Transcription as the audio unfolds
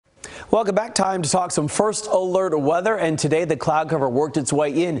Welcome back. Time to talk some first alert weather. And today the cloud cover worked its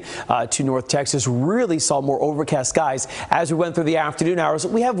way in to North Texas. Really saw more overcast skies as we went through the afternoon hours.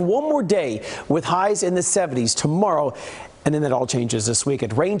 We have one more day with highs in the 70s tomorrow. And then that all changes this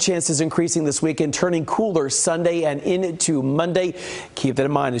weekend. Rain chances increasing this weekend, turning cooler Sunday and into Monday. Keep that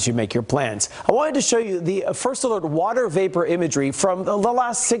in mind as you make your plans. I wanted to show you the first alert water vapor imagery from the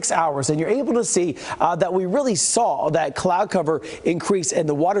last 6 hours. And you're able to see that we really saw that cloud cover increase and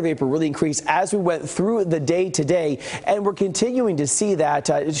the water vapor really increase as we went through the day today. And we're continuing to see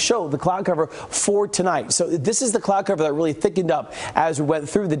that show the cloud cover for tonight. So this is the cloud cover that really thickened up as we went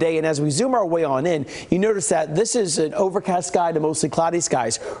through the day. And as we zoom our way on in, you notice that this is an overcast sky to mostly cloudy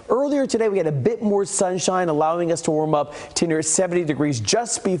skies. Earlier today, we had a bit more sunshine, allowing us to warm up to near 70 degrees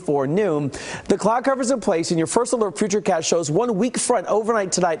just before noon. The cloud cover's in place, and your first alert futurecast shows 1 weak front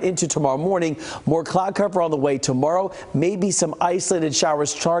overnight tonight into tomorrow morning. More cloud cover on the way tomorrow. Maybe some isolated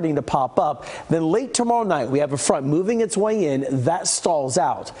showers starting to pop up. Then late tomorrow night, we have a front moving its way in. That stalls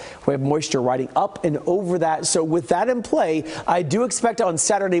out. We have moisture riding up and over that. So with that in play, I do expect on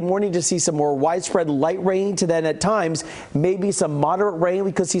Saturday morning to see some more widespread light rain, to then at times maybe some moderate rain.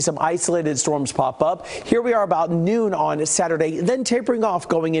 We could see some isolated storms pop up. Here we are about noon on Saturday, then tapering off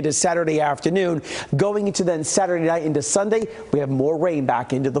going into Saturday afternoon, going into then Saturday night into Sunday. We have more rain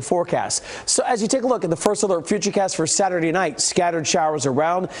back into the forecast. So as you take a look at the first alert futurecast for Saturday night, scattered showers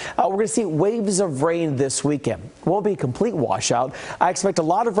around. We're going to see waves of rain this weekend. Won't be a complete washout. I expect a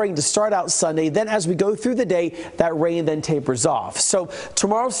lot of rain to start out Sunday. Then as we go through the day, that rain then tapers off. So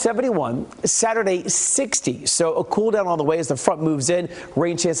tomorrow 71, Saturday 60. So a cool down on the way as the front moves in.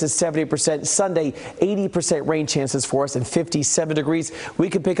 Rain chances 70%. Sunday 80% rain chances for us and 57 degrees. We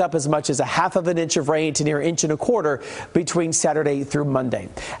could pick up as much as a half of an inch of rain to near an inch and a quarter between Saturday through Monday.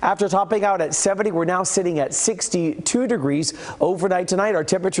 After topping out at 70, we're now sitting at 62 degrees. Overnight tonight, our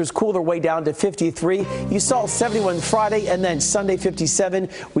temperatures cool their way down to 53. You saw 71 Friday, and then Sunday 57.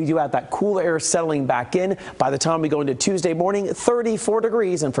 We do have that cool air settling back in. By the time we go into Tuesday morning, 34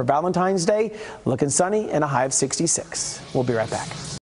 degrees. And for Valentine's Day, looking sunny and a high of 66. We'll be right back.